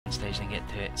occasionally get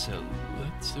to it, so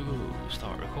let's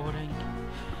start recording.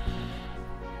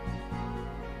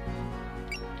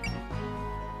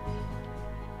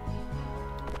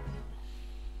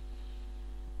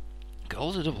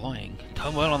 Goals are deploying.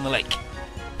 Turmoil on the lake.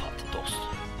 Part dos.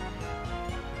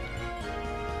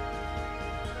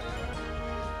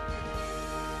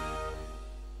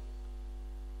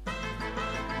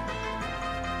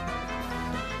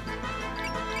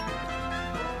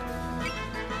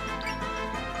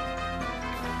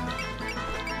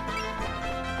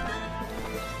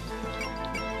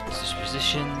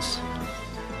 Positions.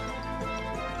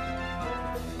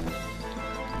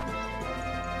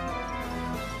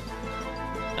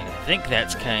 I think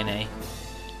that's Kane.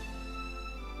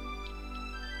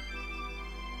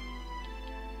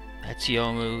 That's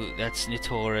Yomu, that's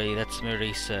Nitori, that's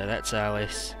Marisa, that's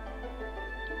Alice.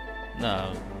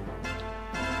 No.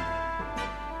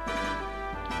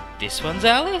 This one's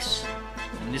Alice?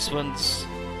 And this one's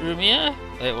Rumia?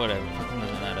 Whatever, fucking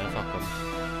doesn't matter, fuck them.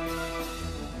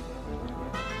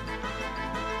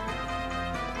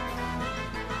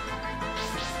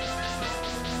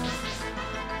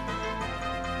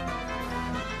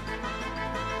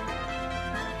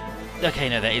 Okay,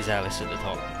 no, that is Alice at the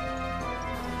top.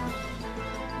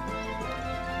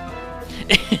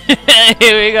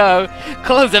 Here we go.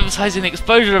 Clothes emphasizing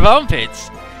exposure of armpits.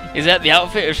 Is that the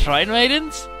outfit of Shrine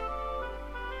Maidens?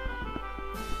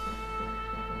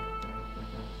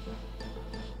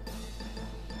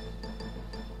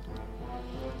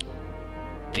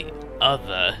 The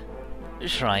other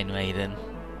Shrine Maiden.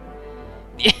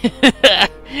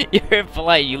 You're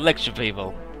impolite, you lecture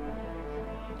people.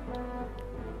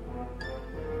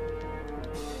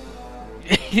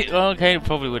 Well, okay,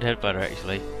 probably would headbutt her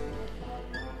actually.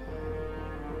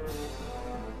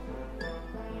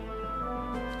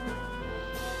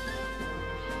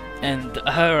 And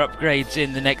her upgrades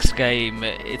in the next game,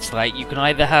 it's like you can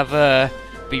either have her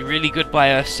be really good by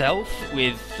herself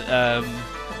with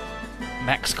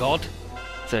Max God,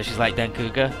 so she's like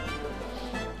Dankuga,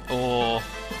 or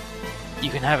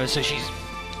you can have her so she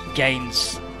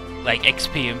gains like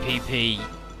XP and PP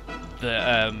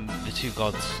that the two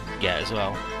gods get as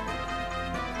well.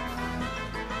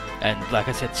 And like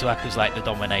I said, Suaku's like the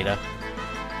Dominator,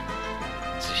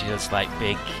 so she does like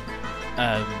big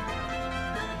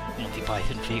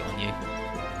multi-python feet on you.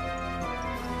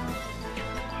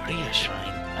 The Maria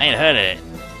Shrine, I ain't heard of it.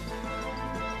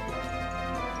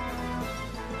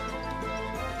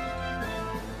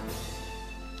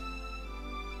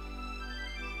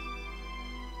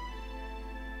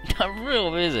 I'm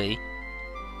real busy.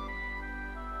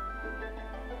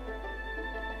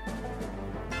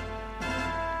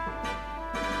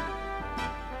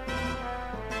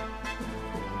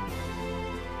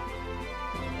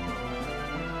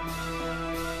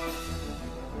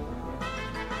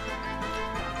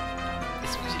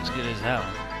 Good as hell.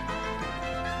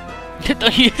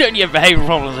 Don't you have behavioural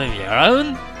problems of your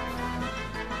own?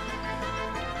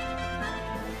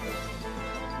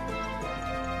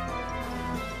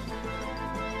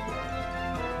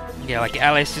 Yeah, like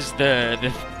Alice is the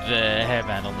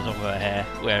hairband on the top of her hair,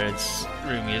 whereas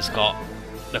Rumia's got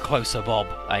the closer bob,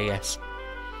 I guess.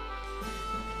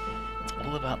 It's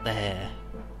all about the hair.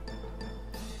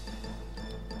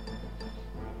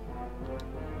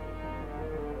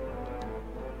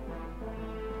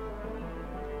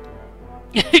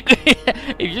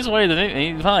 If you just wanted to meet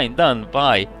me, fine, done,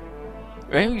 bye.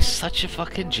 Reimu's such a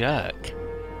fucking jerk.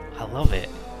 I love it.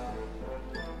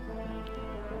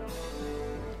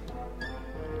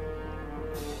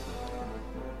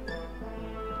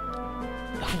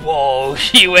 Whoa,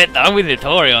 she went down with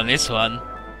Nitori on this one.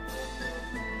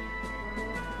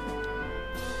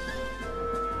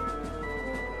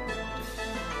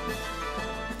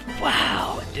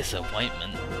 Wow, a disappointment.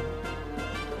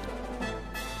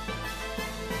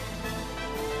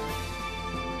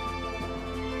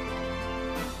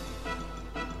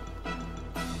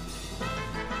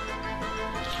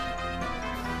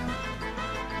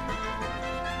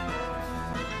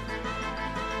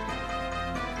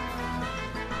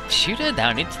 Shoot her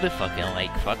down into the fucking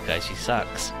lake. Fuck her, she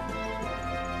sucks.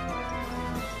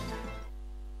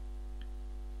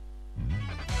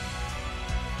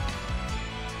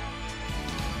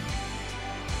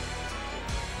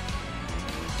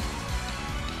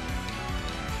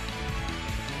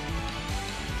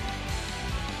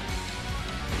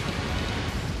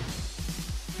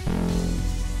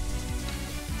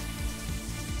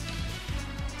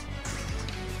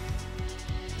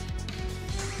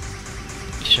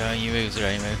 Showing you moves,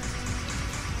 Reimu.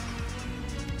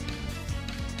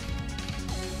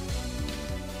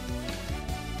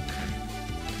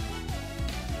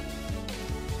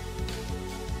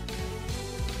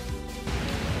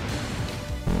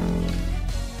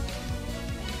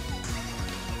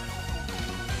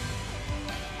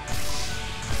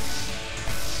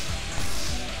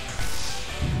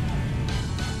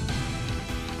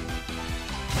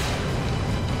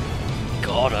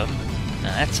 bottom.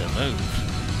 Now that's a move.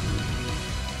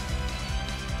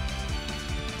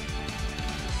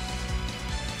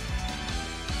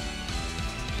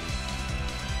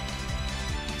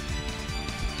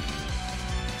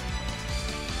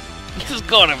 This has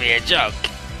gotta be a joke.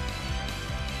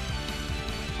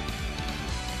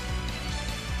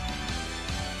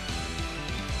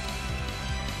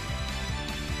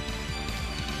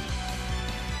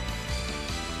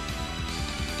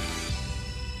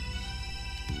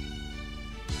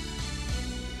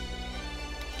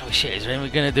 Oh shit, is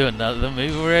Reimu gonna do another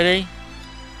move already?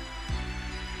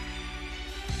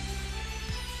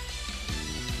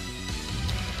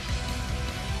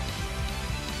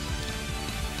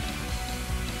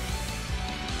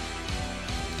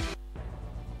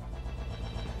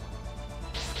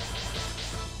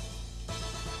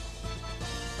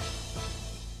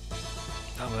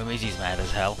 Oh, well, Miji's mad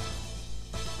as hell.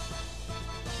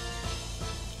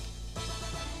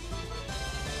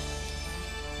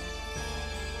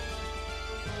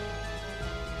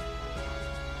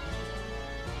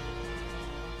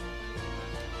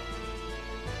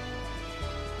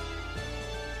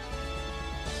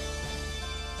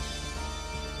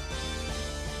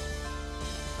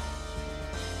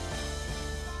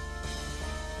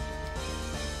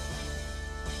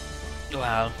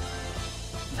 Wow,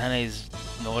 Sanae's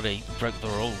naughty, broke the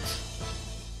rules.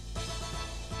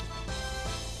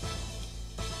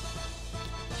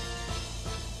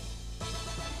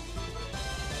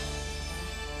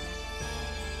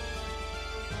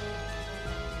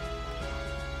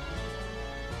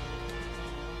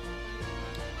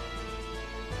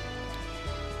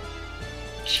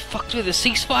 She fucked with a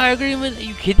ceasefire agreement? Are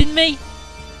you kidding me?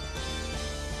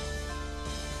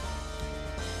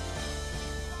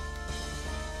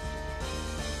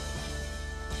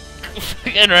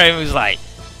 And Reimu's like,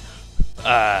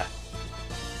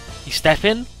 you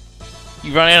stepping?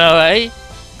 You running away?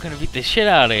 I'm gonna beat the shit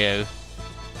out of you.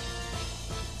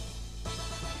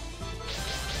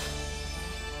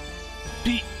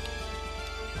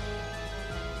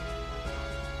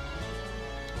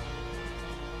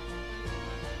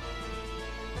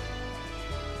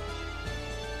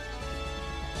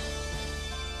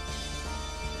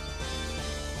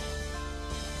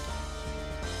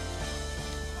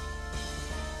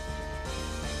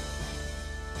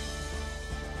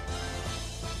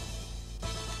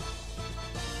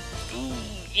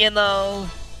 You know.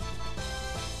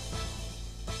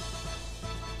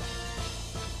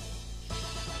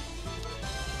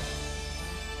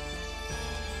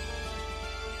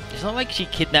 It's not like she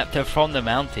kidnapped her from the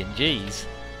mountain, jeez.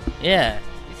 Yeah,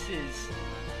 this is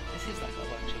like a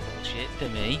bunch of bullshit to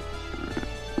me.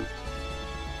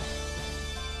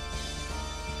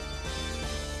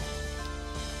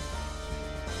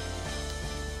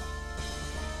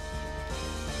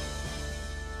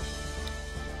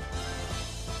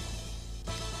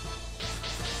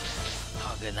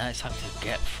 Now it's time to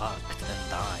get fucked and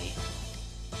die.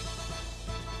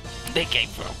 They came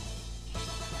from.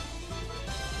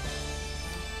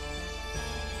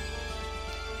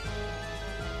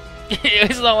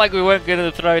 It's not like we weren't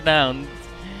gonna throw down.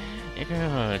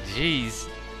 Oh, jeez.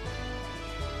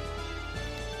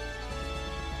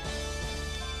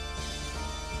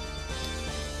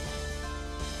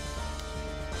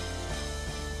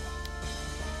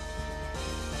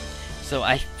 So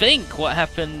I think what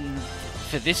happened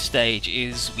for this stage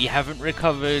is we haven't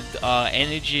recovered our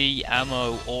energy,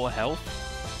 ammo, or health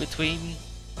between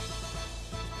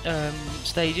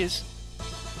stages.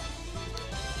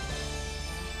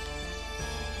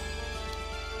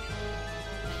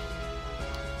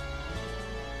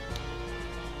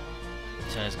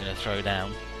 So it's gonna throw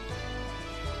down.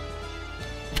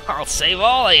 I'll save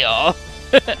all of y'all!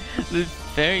 The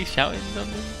fairy shouting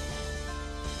something.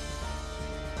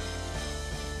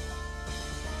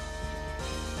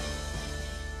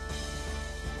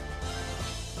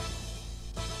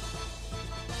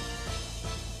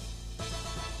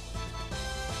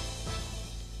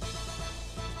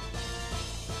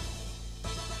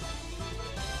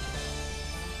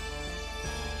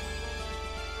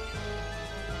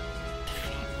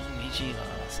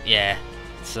 Yeah,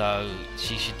 so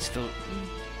she should still.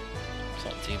 It's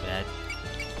not too bad.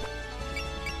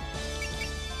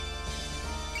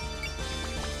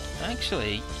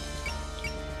 Actually,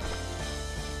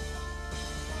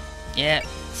 yeah.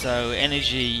 So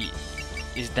energy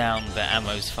is down, but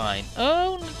ammo's fine.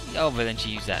 Oh, but then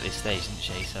she used that at this stage, didn't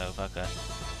she? So fuck her.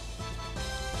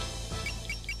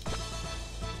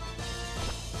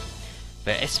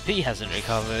 But SP hasn't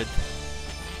recovered.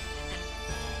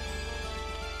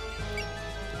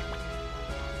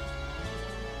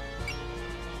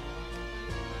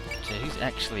 So who's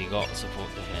actually got support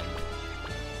defend?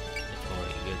 It's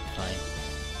already good, fine.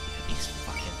 These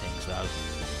fucking things though.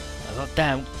 I got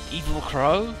damn evil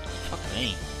crow? Fuck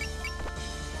me.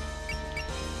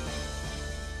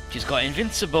 She's got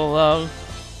invincible though.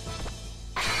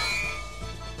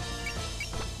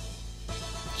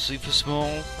 Super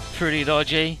small, pretty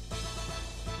dodgy.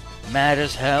 Mad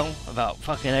as hell about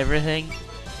fucking everything.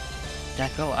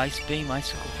 Tackle, ice beam,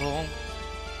 icicle fall.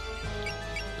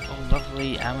 All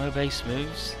lovely ammo-based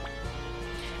moves.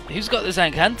 Who's got the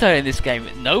Zancanto in this game?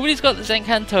 Nobody's got the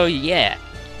Zancanto yet.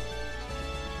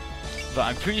 But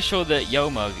I'm pretty sure that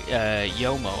Yomu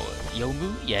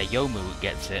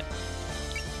gets it.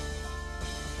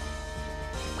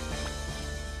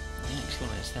 I actually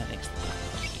want to stand next to me.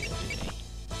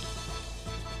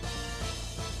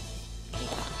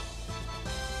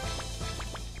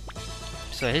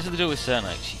 So here's the deal with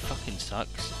Sanae, she fucking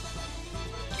sucks.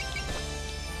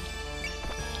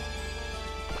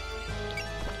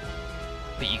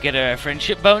 But you get a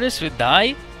friendship bonus with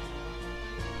Die.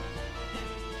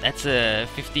 That's a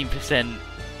 15%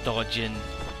 dodge and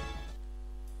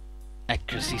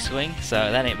accuracy swing, so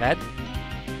that ain't bad.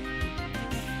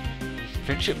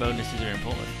 Friendship bonuses are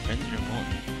important. Friends are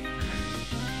important.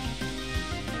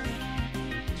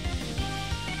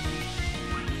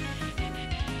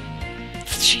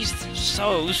 She's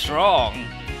so strong.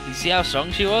 You see how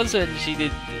strong she was and she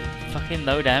did fucking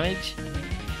no damage?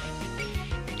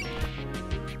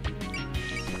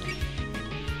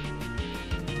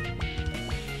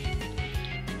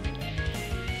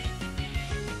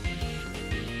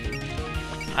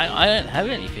 I don't have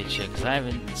any picture because I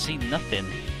haven't seen nothing.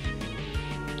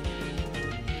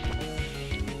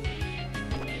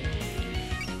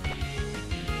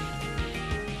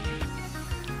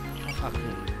 Oh, fuck.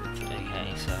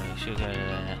 Okay, so she'll go to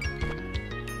there.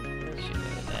 She'll go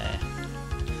to there.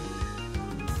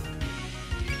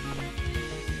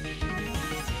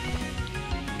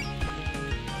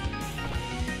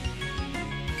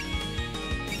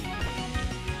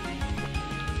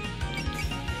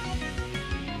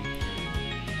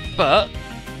 But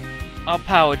our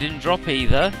power didn't drop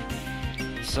either,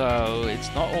 so it's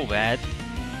not all bad.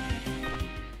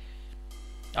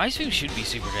 Ice Beam should be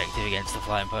super effective against the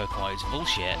flying Pokemon, it's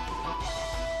bullshit.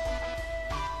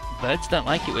 Birds don't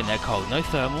like it when they're cold, no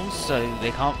thermals, so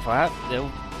they can't flap, they'll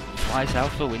fly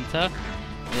south for winter.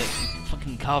 They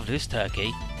fucking carved this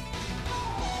turkey.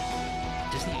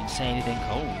 Doesn't even say anything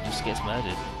cold, just gets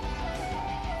murdered.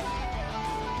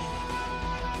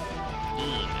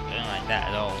 I don't like that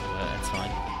at all, but that's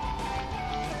fine.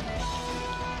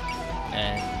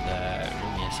 And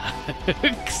Reimu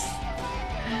sucks.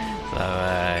 So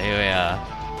here we are.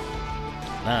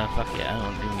 No, fuck it, I don't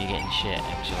want Reimu getting shit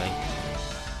actually.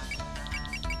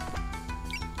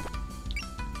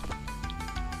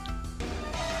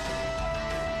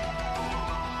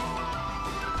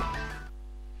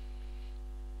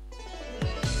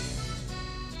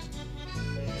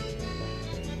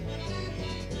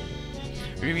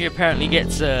 Reimu apparently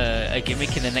gets a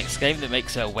gimmick in the next game that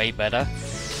makes her way better.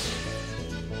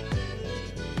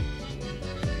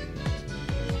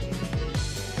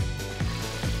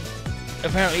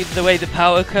 Apparently the way the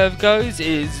power curve goes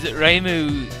is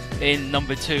Reimu in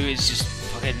number 2 is just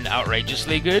fucking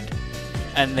outrageously good.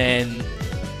 And then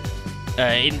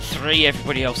in 3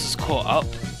 everybody else is caught up.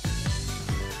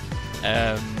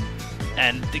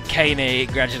 And the Kane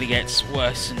gradually gets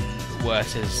worse and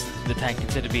worse as the tank,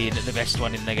 instead of being the best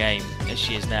one in the game as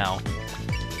she is now.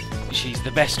 She's the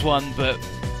best one but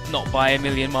not by a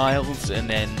million miles, and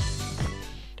then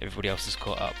everybody else is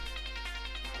caught up.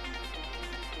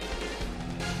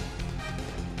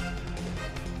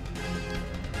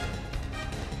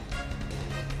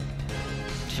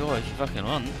 Sure, if you fucking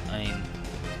want. I mean,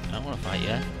 I don't want to fight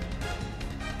you.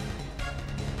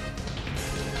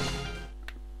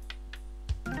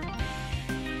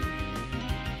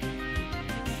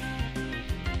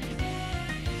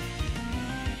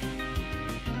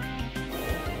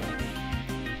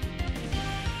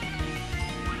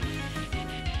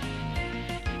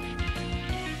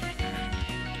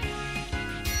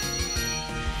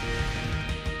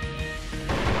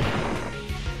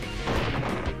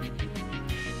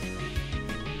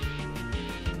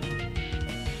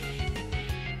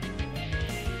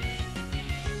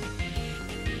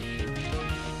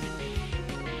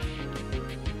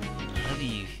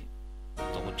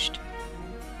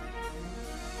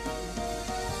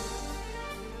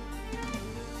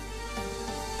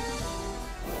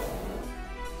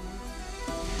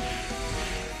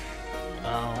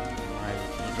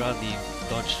 Rather you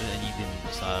dodged it and you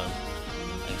didn't, so I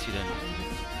guess you don't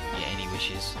get any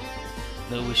wishes.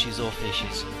 No wishes or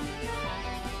fishes.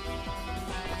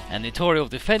 And the Toriel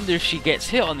Defender, she gets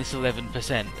hit on this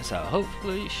 11%, so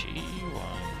hopefully she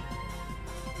won.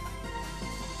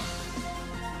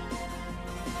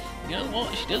 You know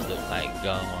what? She does look like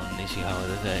Garmon Nishihawa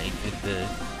the 13th with the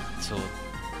sword.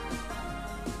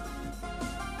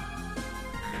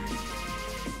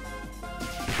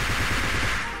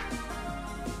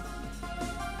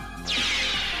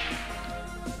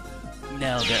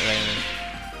 Nailed it, Reimu.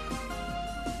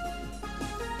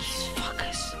 These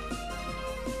fuckers.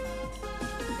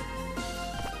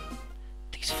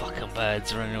 These fucking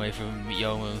birds running away from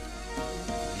Yomu.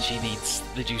 She needs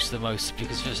the juice the most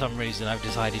because for some reason I've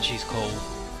decided she's cool.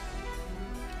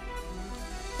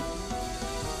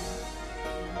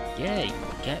 Yay,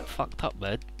 get fucked up,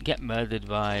 bird. Get murdered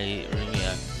by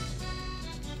Reimu.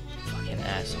 Fucking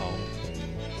asshole.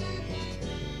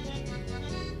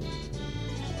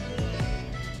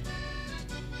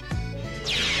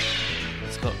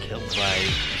 Got killed by the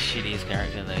shittiest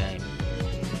character in the game.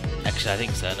 Actually, I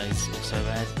think Sanae's so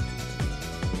bad.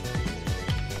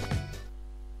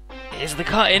 Here's the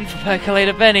cut-in for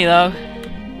Percolator Benny, though.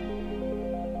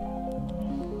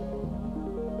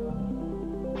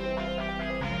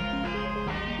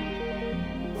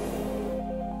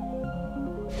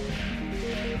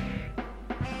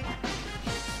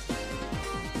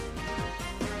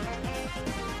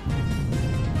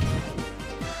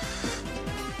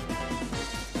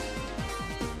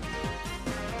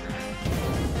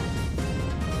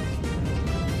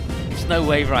 No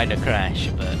Wave Rider crash,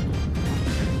 but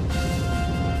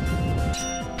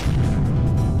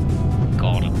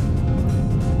got him.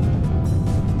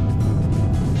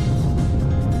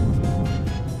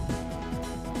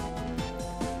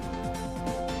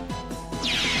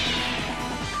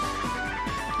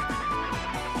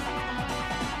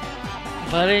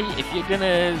 Buddy, if you're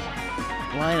gonna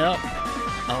line up,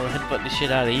 I'll headbutt the shit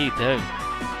out of you too.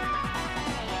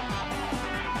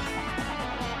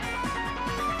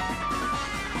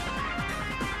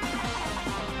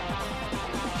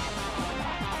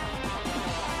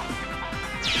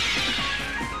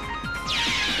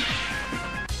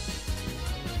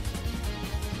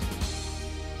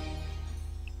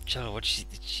 So what did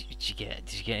she get? Did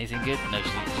she get anything good? No, she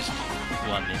just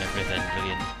won in everything.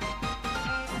 Brilliant.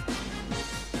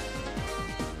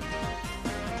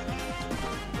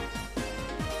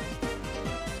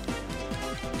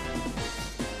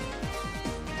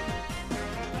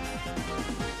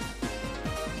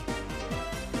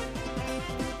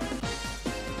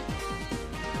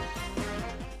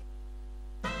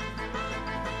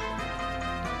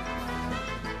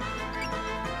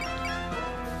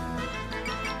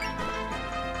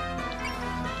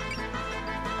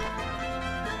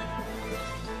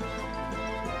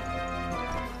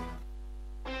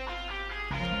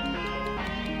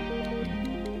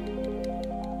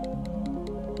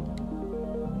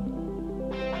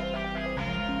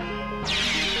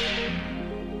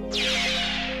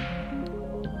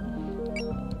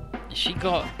 She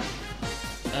got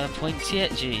points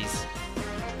yet? Jeez.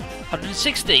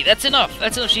 160, that's enough!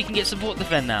 That's enough, she can get support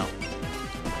defend now.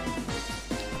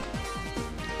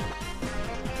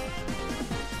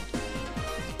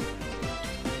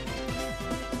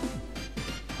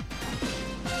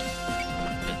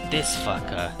 But this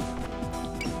fucker.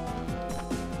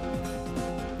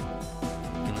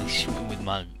 I'm gonna shoot him with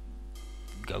my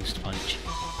ghost punch.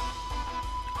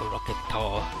 Rocket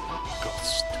Tower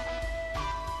Ghost.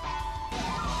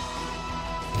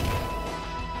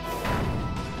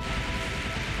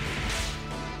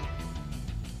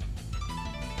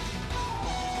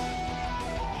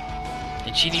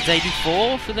 And she needs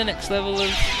 84 for the next level of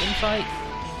infight.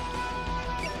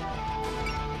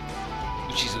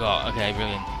 Which she's got, okay,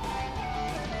 brilliant.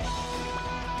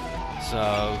 So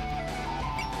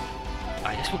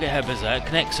I guess we'll get her Berserk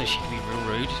next so she can be real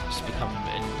rude, just become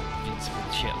an invincible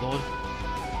shitlord.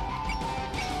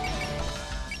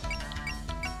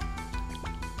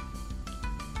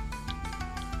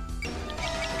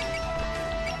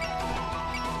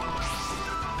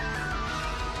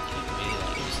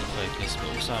 But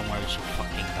also I'm worried she'll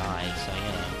fucking die, so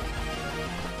you know.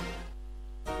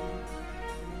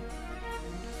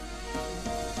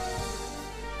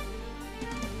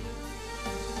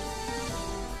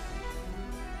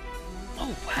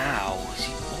 Oh wow,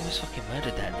 she almost fucking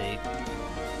murdered that dude.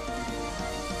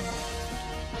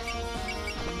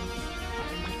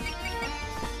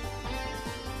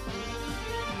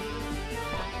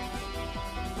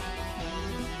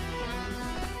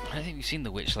 I don't think we've seen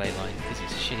the Witch Ley line because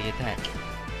it's a shitty attack.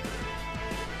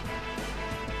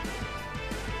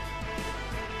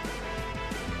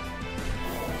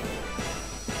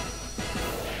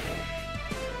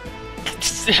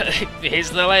 Here's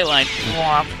the ley line.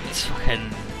 Whomp. It's fucking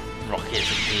rockets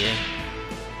into you.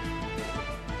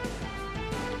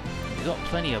 You got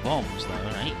plenty of bombs though,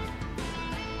 right?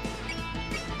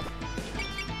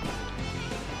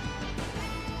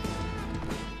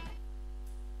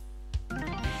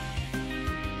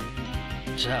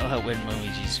 So that'll help when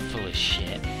Momiji's full of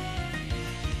shit.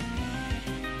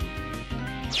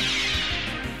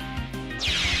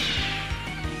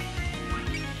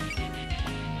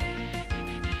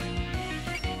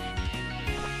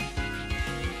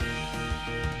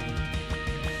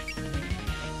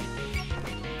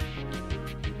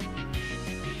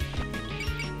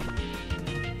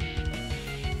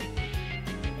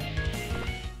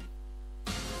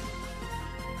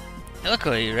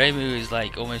 Luckily, Reimu is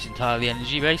like almost entirely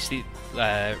energy based,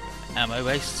 ammo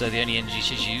based, so the only energy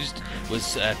she's used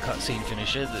was a cutscene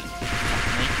finisher that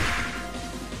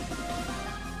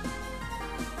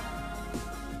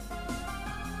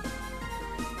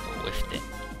whiffed it.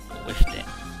 Whiffed it.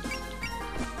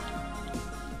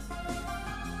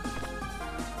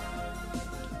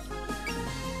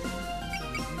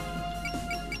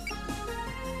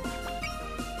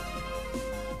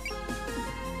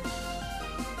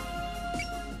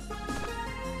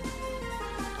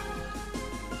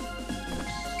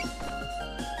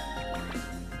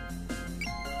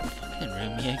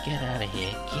 Get out of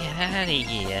here. Get out of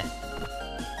here.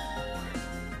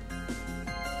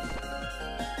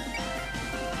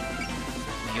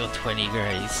 You're 20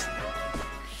 greys.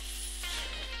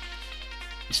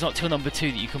 It's not till number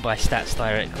 2 that you can buy stats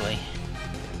directly.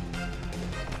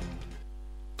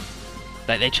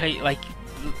 Like they change, like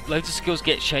loads of skills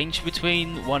get changed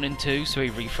between 1 and 2, so he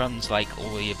refunds like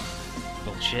all your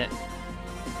bullshit.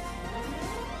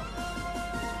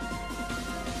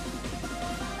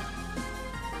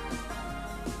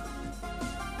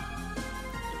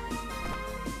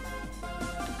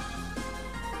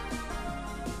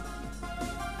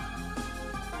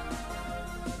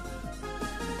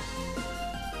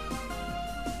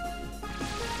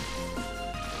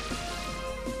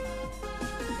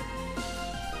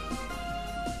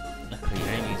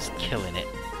 Killing it.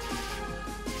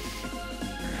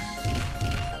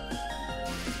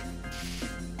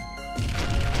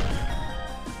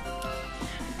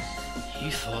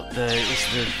 You thought it was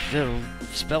the little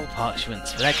spell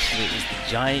parchments, but actually it was the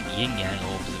giant yin-yang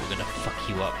orbs that were gonna fuck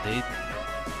you up, dude.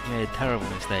 You made a terrible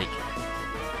mistake.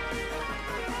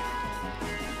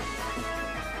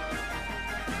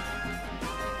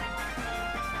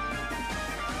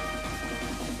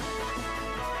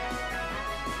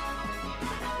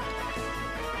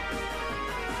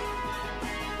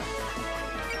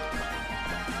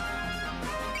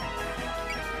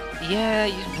 Yeah,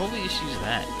 you should probably just use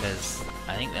that, because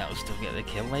I think that will still get the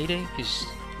kill, lady, because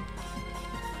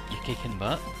you're kicking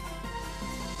butt.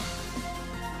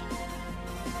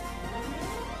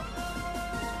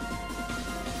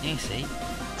 You see,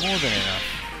 more than enough.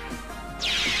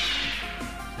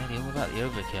 Lady, all about the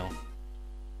overkill.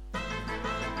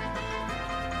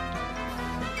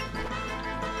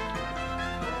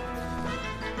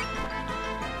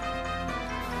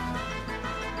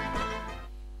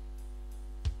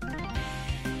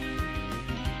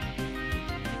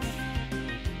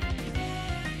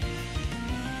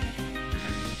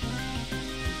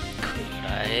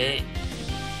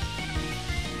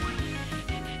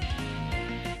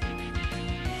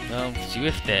 Well, she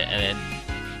whiffed it, and then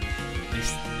it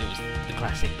was the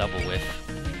classic double whiff.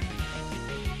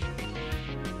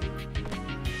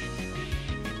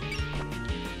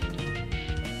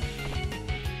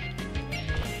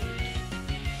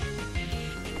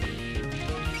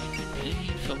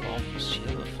 For bombs,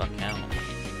 chill the fuck out.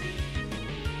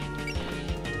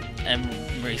 And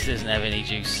Marisa doesn't have any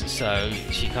juice, so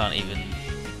she can't even.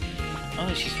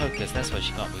 Oh, she's focused. That's why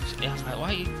she can't move. Yeah, I was like, why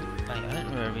are you? Like, I don't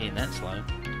remember being that slow.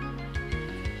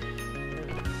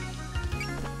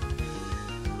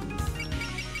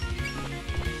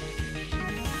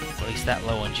 Or at least that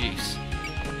low on juice.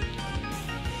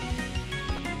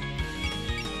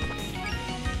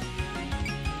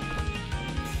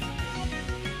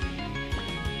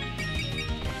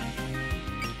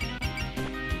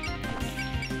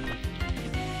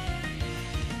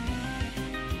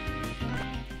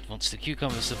 Wants the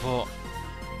cucumber support.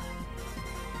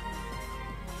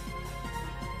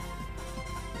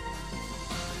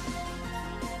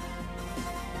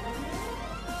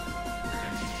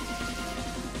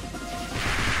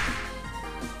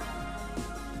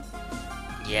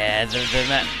 Yeah,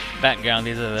 the background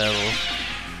is a little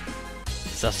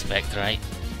suspect, right?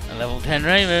 A level 10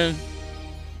 Reimu,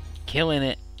 killing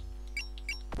it.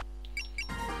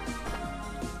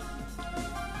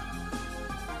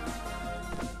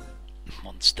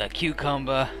 The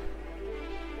cucumber.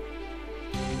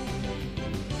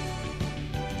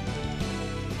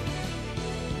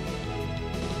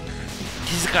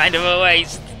 This is kind of a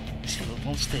waste. She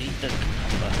wants to eat the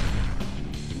cucumber.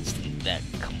 Wants to eat that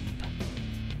cucumber.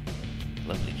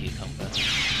 Lovely cucumber.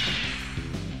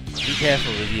 Be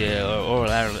careful with your oral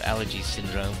allergy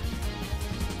syndrome.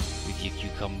 With your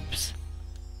cucumbers.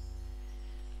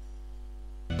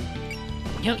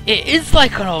 You know, it is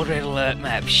like an old Red Alert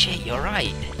map. Shit, you're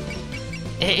right.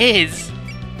 It is.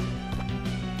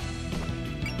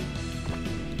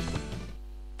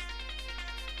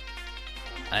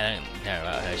 I don't care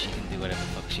about her. She can do whatever the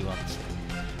fuck she wants.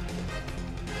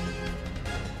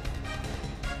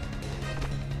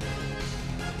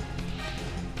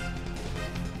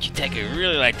 Chiteka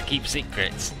really like to keep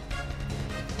secrets.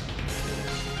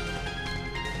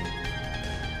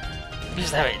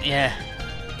 Just have it, yeah.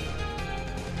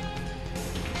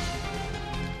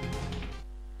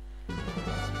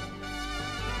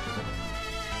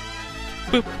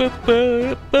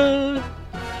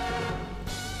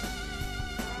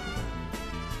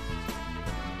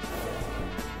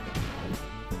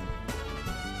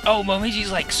 Oh,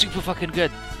 Momiji's like super fucking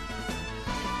good.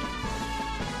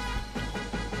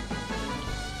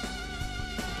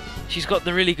 She's got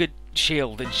the really good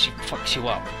shield and she fucks you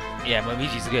up. Yeah,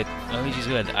 Momiji's good. Momiji's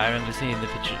good. I remember seeing the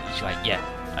picture. She's like, yeah,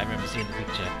 I remember seeing the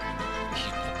picture. She's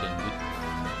fucking good.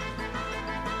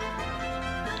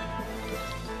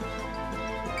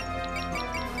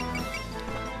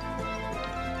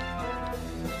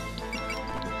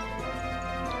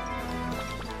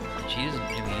 She doesn't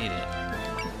really need it.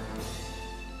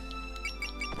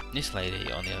 This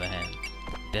lady, on the other hand,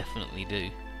 definitely do.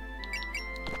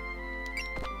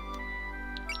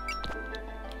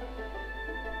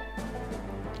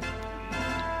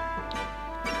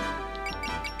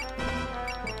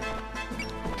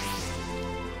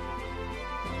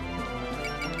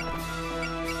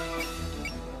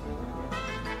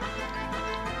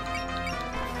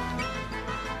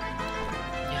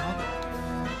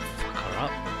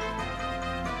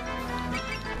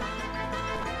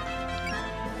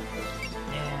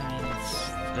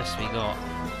 Best we got.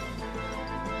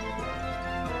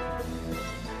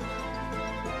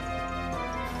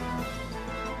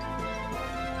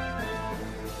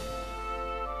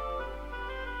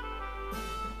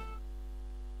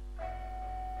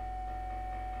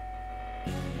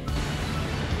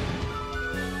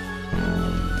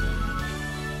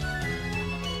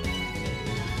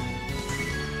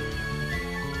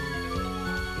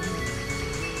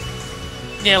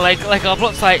 Yeah, like our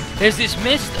plot's like, there's this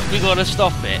mist, we gotta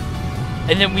stop it.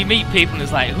 And then we meet people and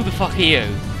it's like, who the fuck are you?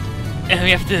 And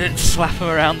we have to slap them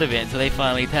around a bit until they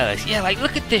finally tell us. Yeah, like,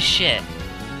 look at this shit.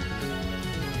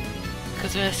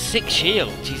 Because of her sick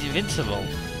shield, she's invincible.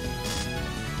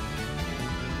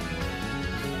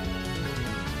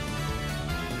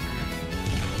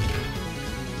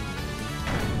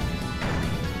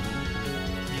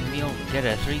 And we all get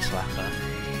a 3-slapper.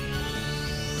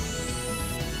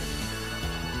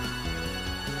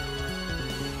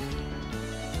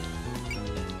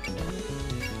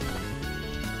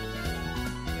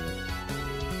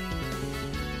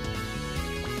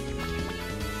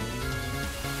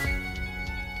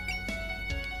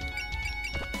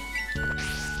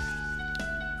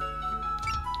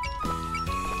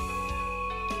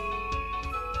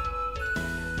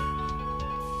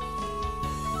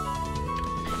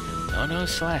 Oh no,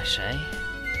 slash, eh?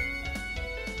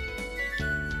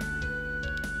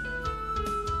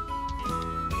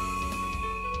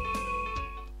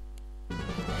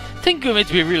 I think you're meant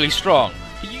to be really strong,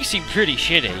 but you seem pretty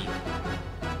shitty.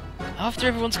 After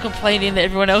everyone's complaining that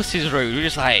everyone else is rude, we're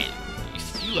just like,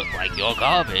 you look like you're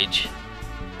garbage.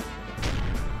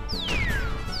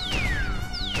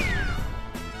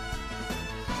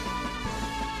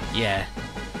 Yeah.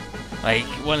 Like,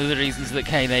 one of the reasons that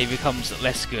Kane becomes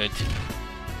less good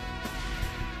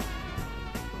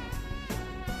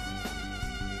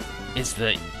is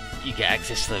that you get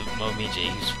access to Momiji,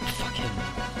 who's fucking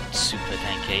super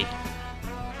tanky.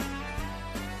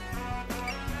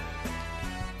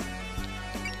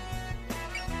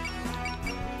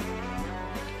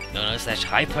 No slash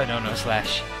hyper no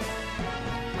slash.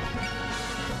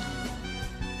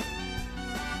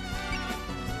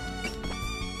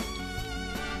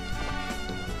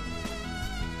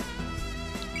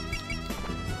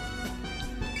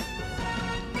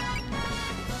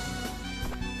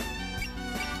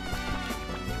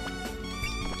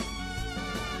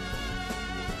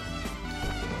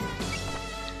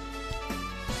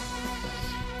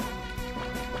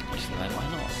 Like, why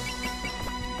not?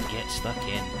 Get stuck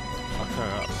in. Fuck her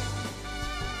up.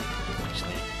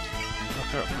 actually. Can we fuck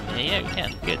her up from here? Yeah, we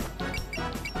can. Good.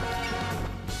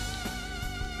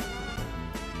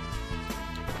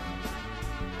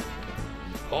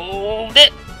 Hold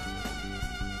it!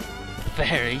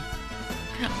 Fairy.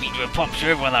 I mean, we'll pump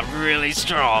through everyone that really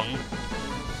strong.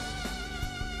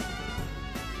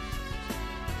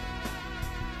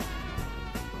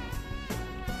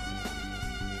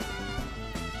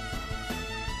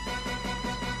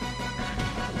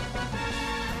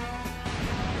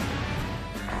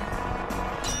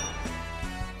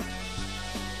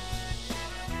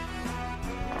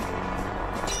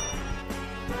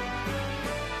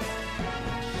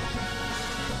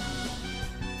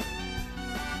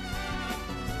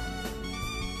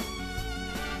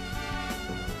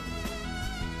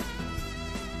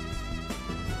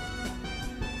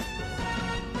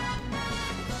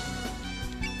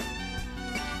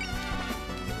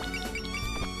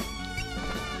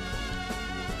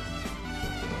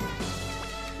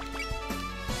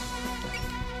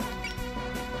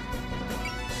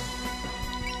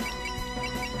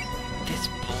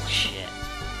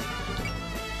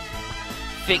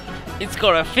 It's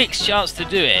got a fixed chance to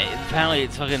do it. Apparently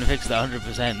it's fucking fixed at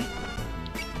 100%.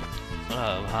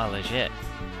 Oh, holy shit.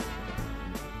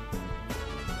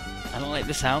 I don't like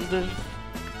the sound of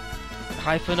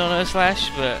hyphen on her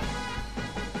slash, but...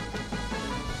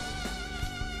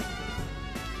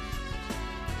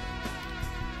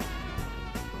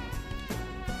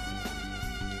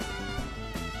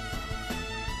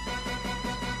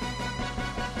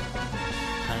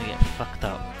 kinda get fucked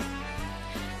up.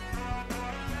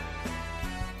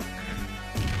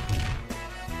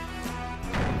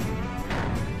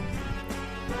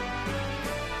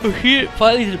 Oh shit,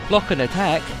 finally did block an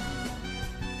attack.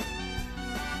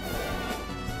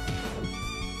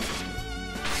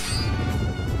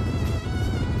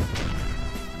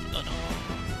 Oh no.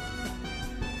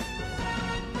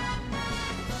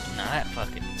 Nah, that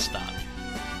fucking stop.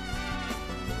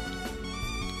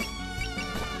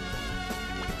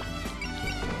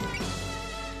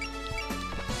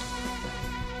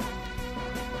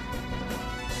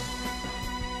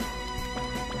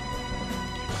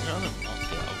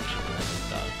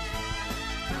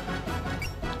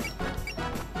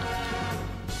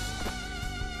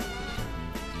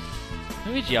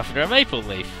 Luigi offered her a maple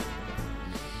leaf.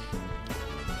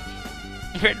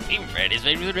 Red bean bread is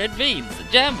made with red beans. The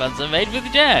jam buns are made with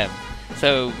jam.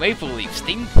 So maple leaf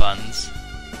steamed buns.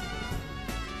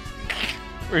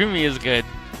 Rumi is good.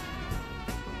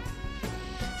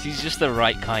 She's just the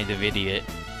right kind of idiot.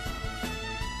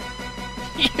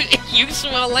 You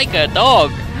smell like a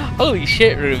dog. Holy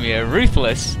shit, Rumi, you're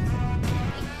ruthless.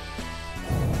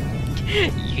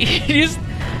 You just...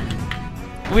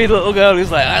 weird little girl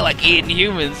who's like, I like eating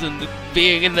humans and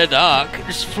being in the dark,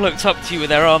 just floats up to you with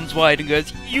her arms wide and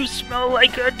goes, you smell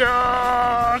like a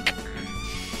dog!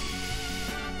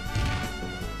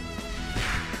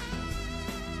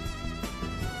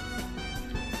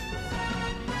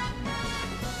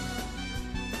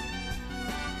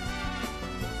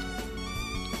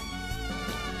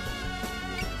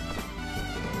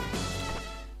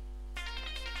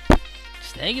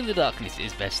 Staying in the darkness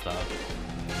is best though.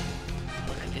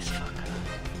 This fucker.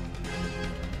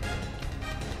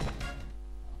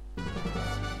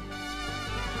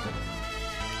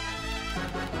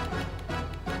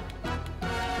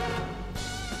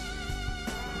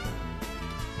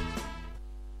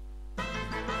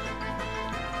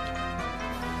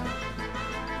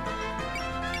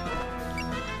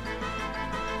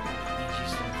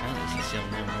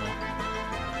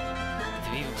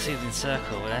 The evil seething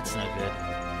circle, well, that's no good.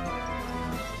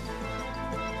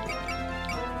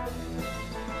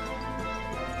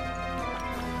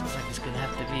 Gonna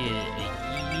have to be a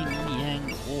yin-yang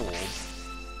orb.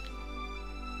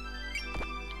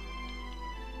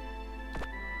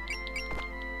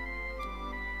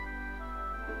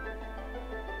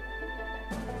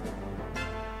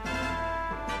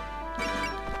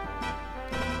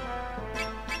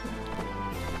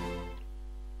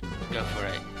 Go for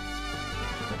it.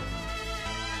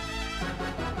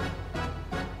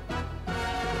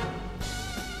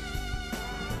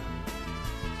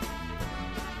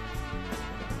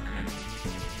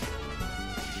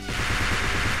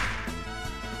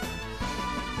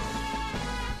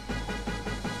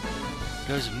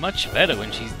 Goes much better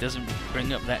when she doesn't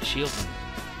bring up that shield.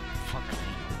 Fuck me.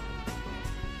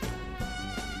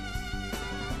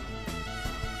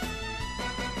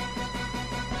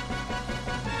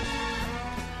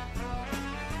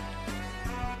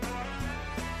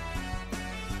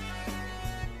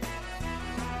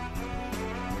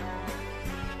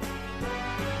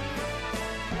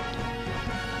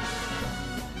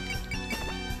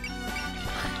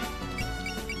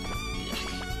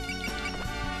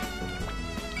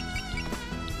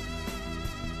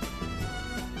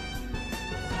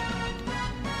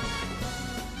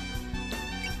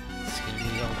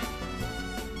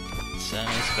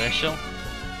 special.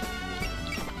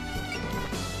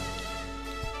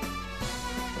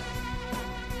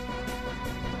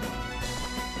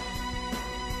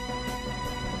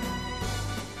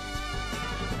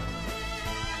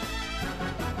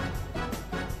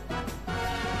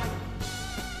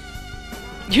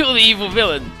 You're the evil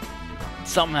villain!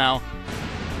 Somehow.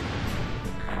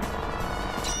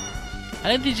 I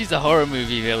don't think she's a horror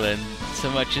movie villain so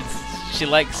much as she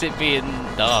likes it being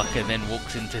dark and then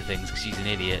walks into things because she's an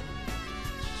idiot.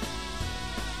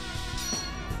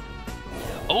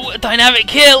 Oh, a dynamic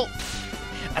kill!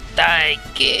 A dynamic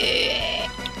kill!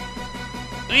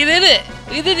 We did it!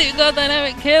 We did it! We got a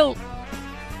dynamic kill!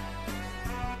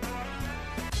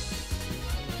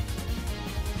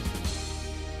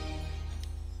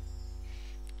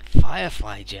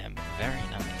 Firefly gem, very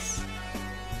nice.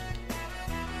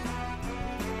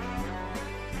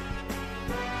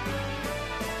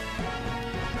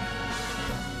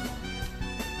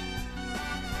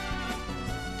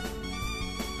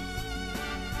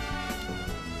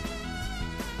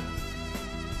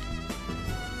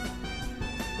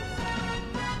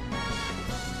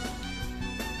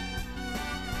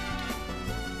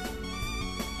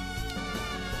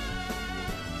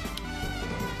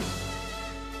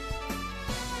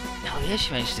 Oh yeah,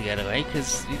 she managed to get away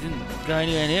because we didn't go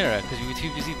anywhere near her because we were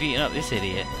too busy beating up this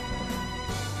idiot.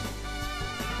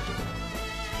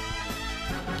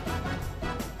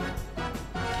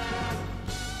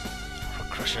 I'll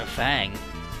crush her fang.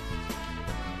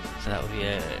 So that would be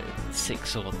a 6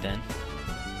 sword then.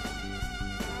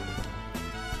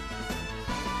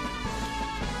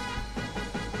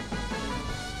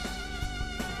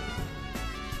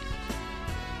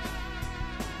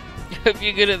 Hope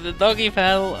you're good at the doggy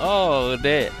paddle. Oh,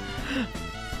 dear.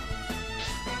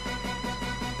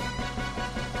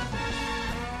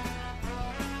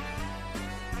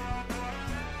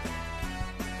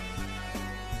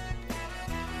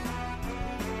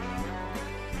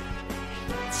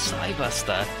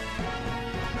 Psybuster.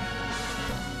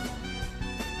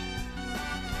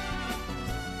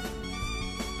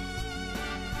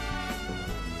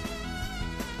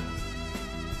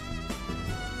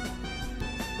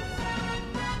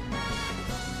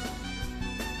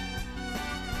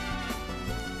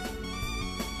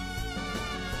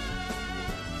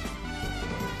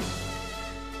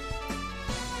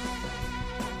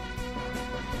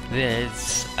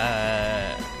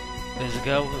 There's a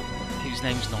girl whose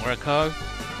name's Noriko,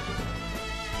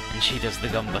 and she does the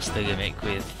Gunbuster gimmick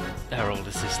with her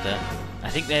older sister. I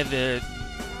think they're the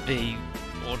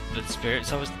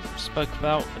spirits I spoke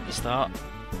about at the start,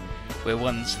 where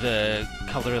one's the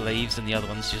colour of leaves and the other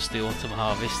one's just the autumn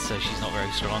harvest, so she's not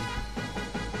very strong.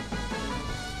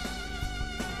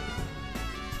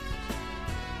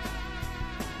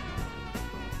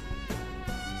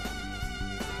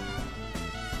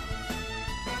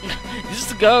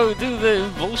 Just go do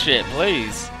the bullshit,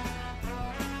 please.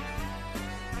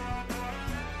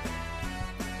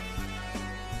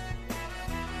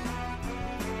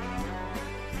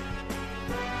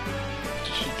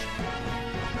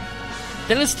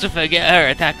 Then us to forget her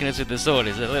attacking us with the sword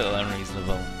is a little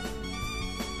unreasonable.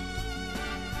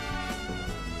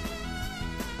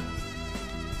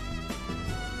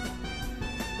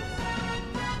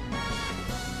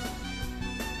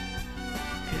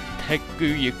 Teku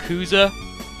Yakuza.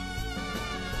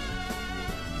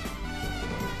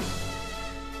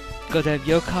 Goddamn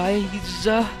yokais.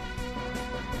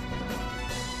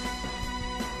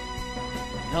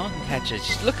 No one can catch her.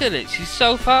 Just look at it. She's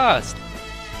so fast.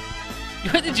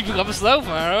 When did you become so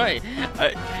far away?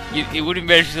 It would have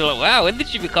been better like, wow, when did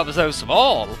she become so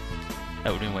small?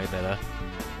 That would have been way better.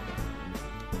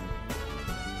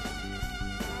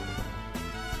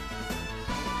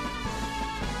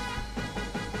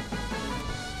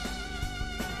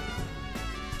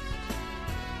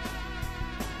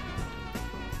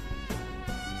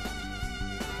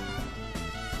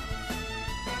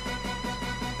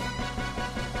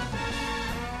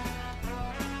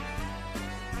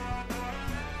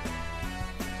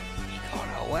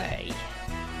 Way.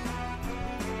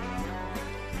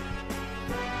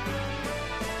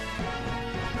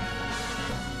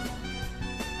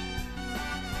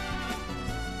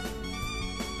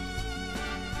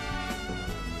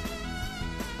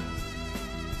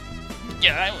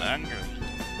 Yeah, I'm hungry.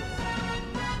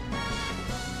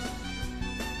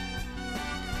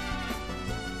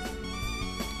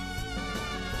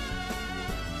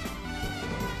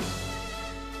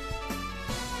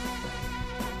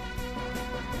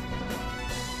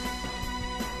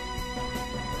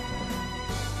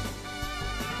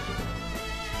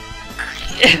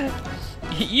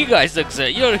 You guys look so.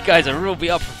 You guys are real beat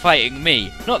up for fighting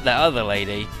me, not that other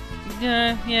lady.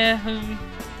 Yeah,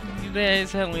 it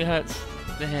certainly hurts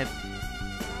the head.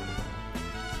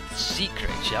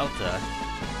 Secret shelter.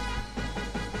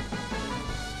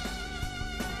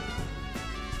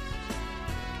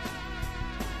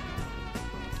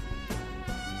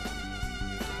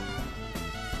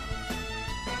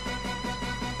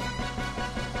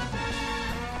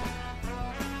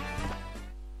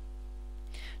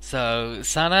 So,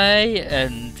 Sanae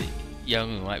and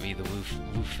Young might be the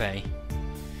Wu-Fei.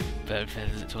 Bird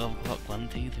feathers at 12 o'clock, 1,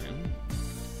 2, 3.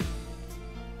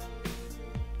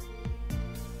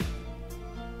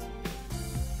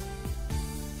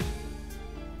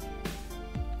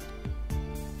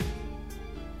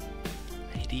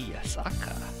 Lady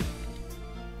Yasaka.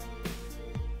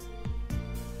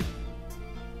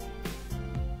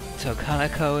 So,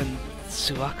 Kanako and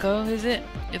Suako, is it?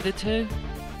 Are the two?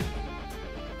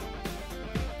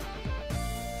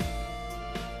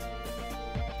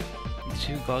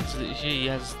 Two gods that she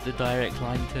has the direct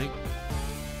line to.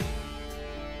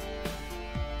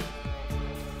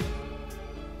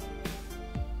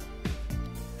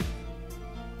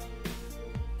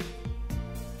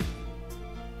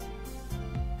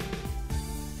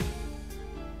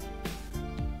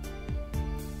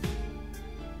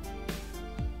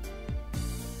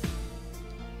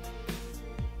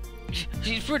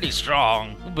 She's pretty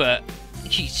strong, but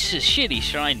she's a shitty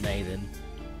shrine maiden.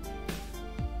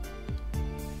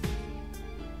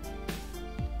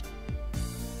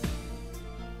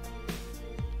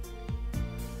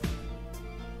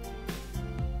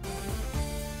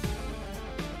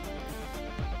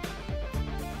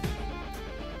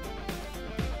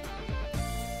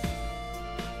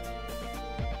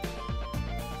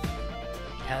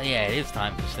 Hell yeah, it is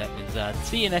time for Step Inside.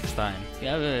 See you next time. You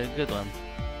have a good one.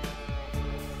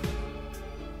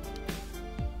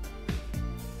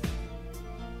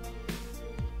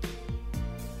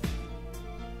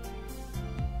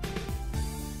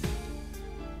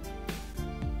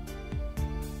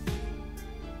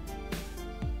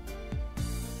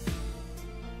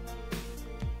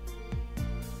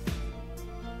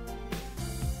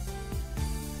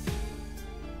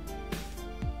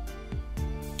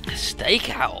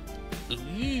 Stakeout.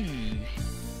 Ooh.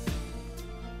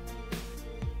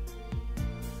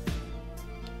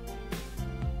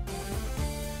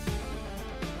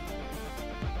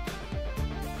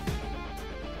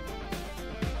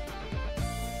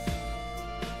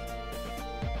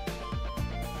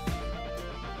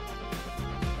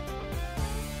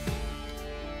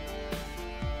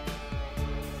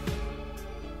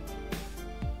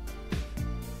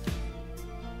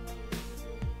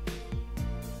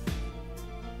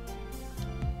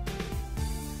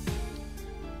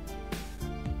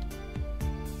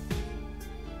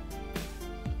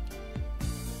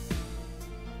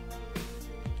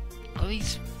 All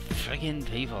these friggin'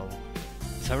 people.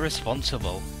 So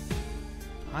responsible.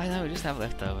 I know, we just have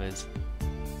leftovers.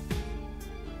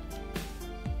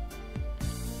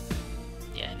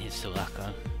 Yeah, and here's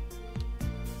Sulako.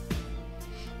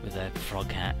 With a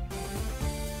frog hat.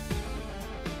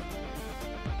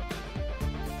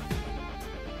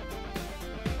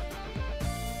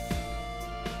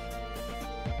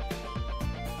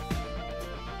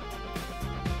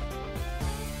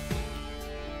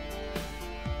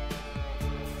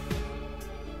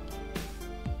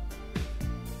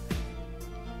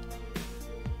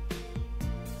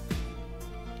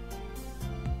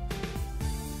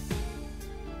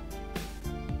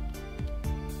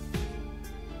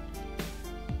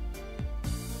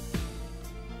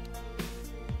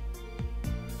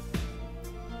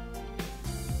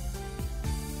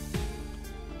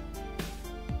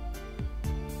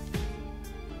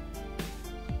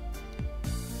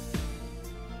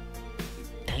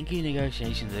 Dengue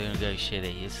negotiations are gonna go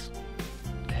shitty. It's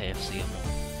KFC or more.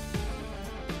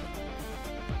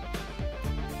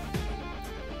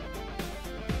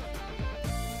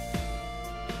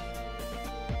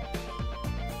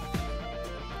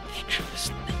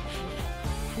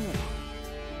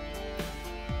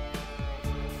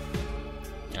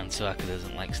 And Suaka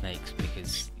doesn't like snakes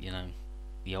because, you know,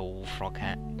 the old frog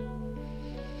hat.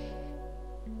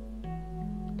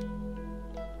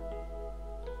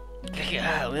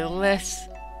 Yeah, a little less.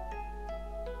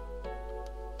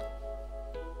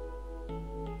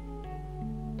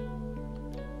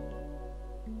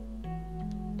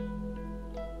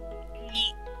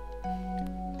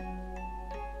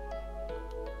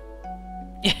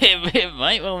 It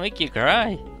might well make you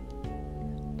cry.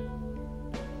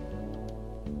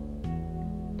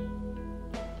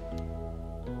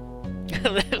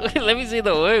 Let me see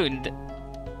the wound.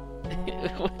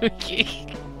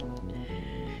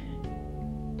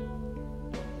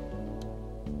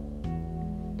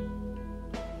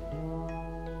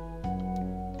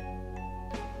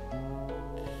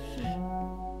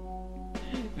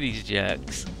 These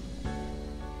jerks.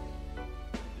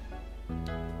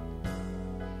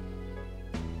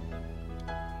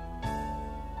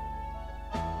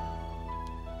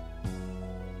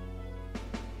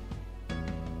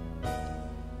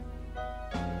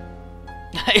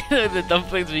 The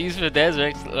dumplings were used for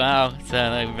desert. Wow,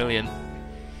 Sanae, brilliant.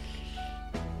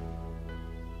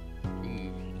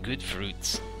 Good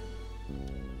fruits.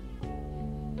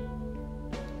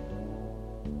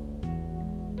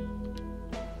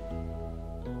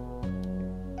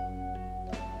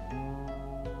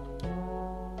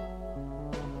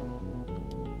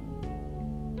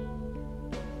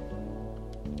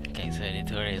 Okay, so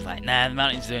Nitori is like, nah, the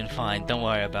mountain's doing fine, don't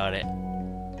worry about it.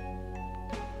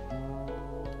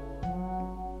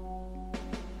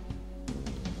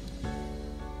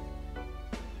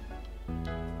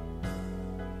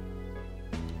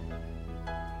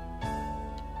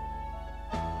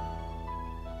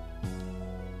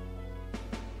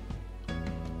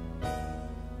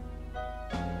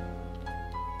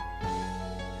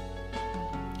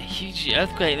 Huge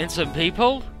earthquake and some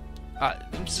people?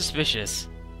 I'm suspicious.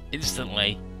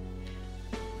 Instantly.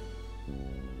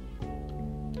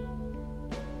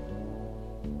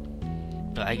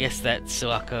 But I guess that's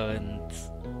Suako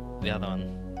and the other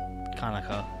one,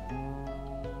 Kanako.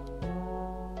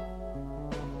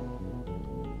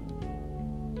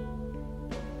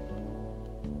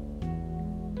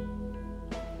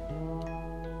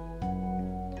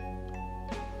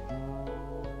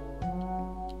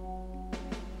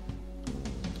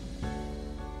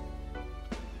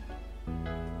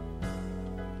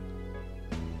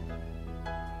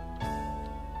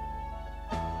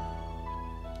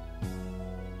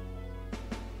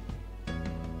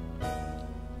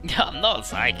 I'm not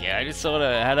psychic, I just sort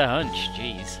of had a hunch,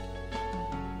 jeez.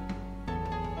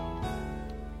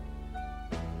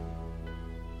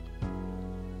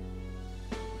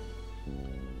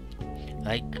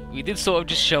 Like, we did sort of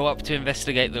just show up to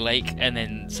investigate the lake and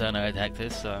then Sanae attacked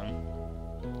us, so...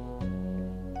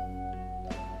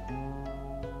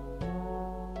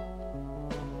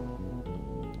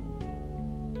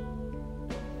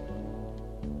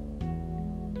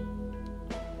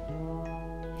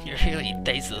 Really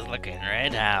tasteless looking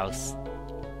red house.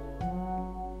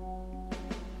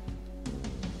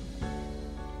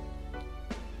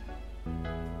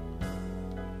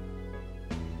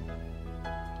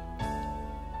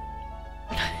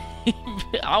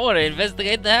 I want to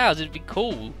investigate the house, it'd be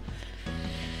cool.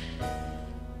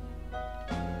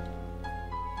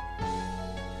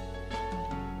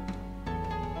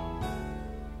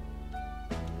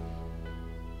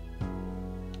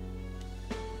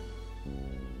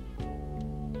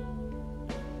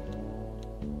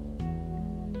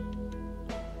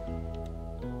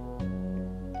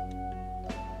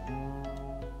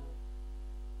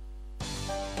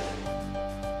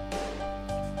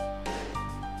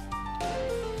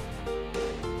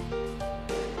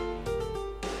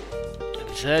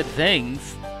 Heard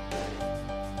things.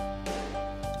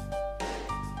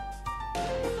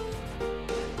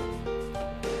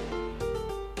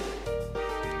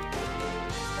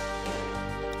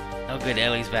 Oh good,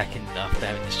 Ellie's back in after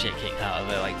having this shit kicked out of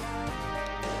her like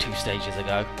 2 stages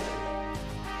ago.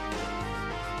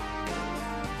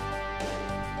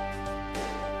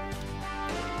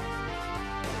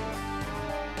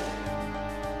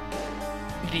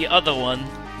 The other one.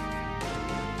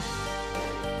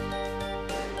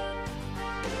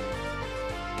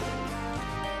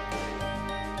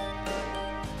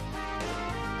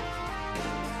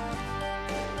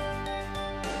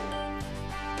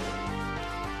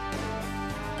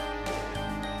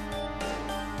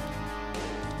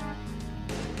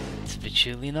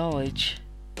 Chilly knowledge.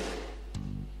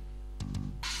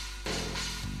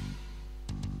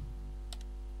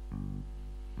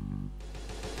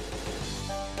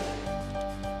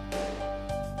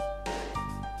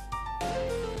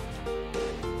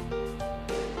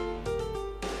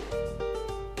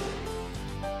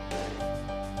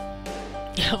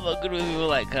 Yeah, I'm not good with people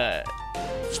like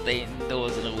staying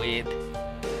indoors in a weird.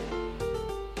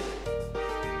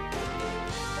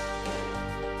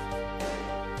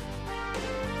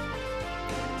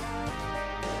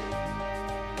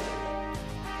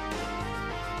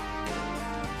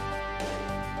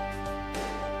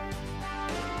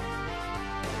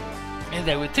 And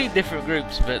they were 2 different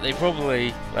groups, but they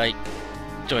probably like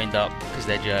joined up because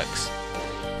they're jerks.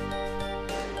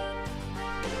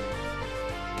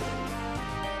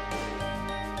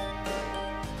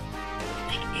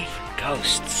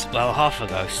 ghosts. Well, half a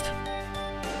ghost.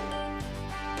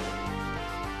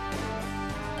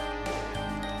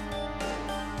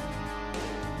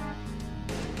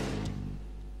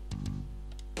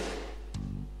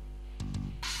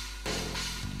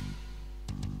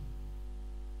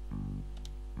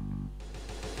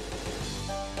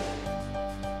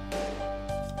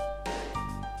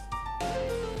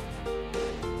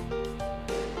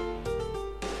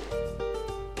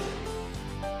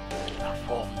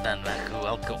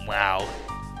 Welcome, wow.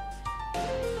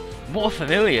 More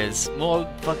familiars, more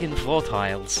fucking floor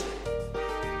tiles.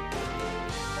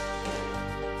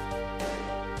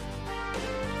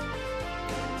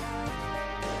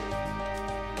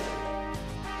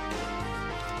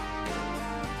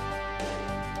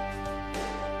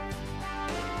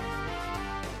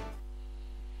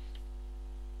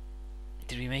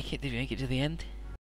 Did we make it? Did we make it to the end?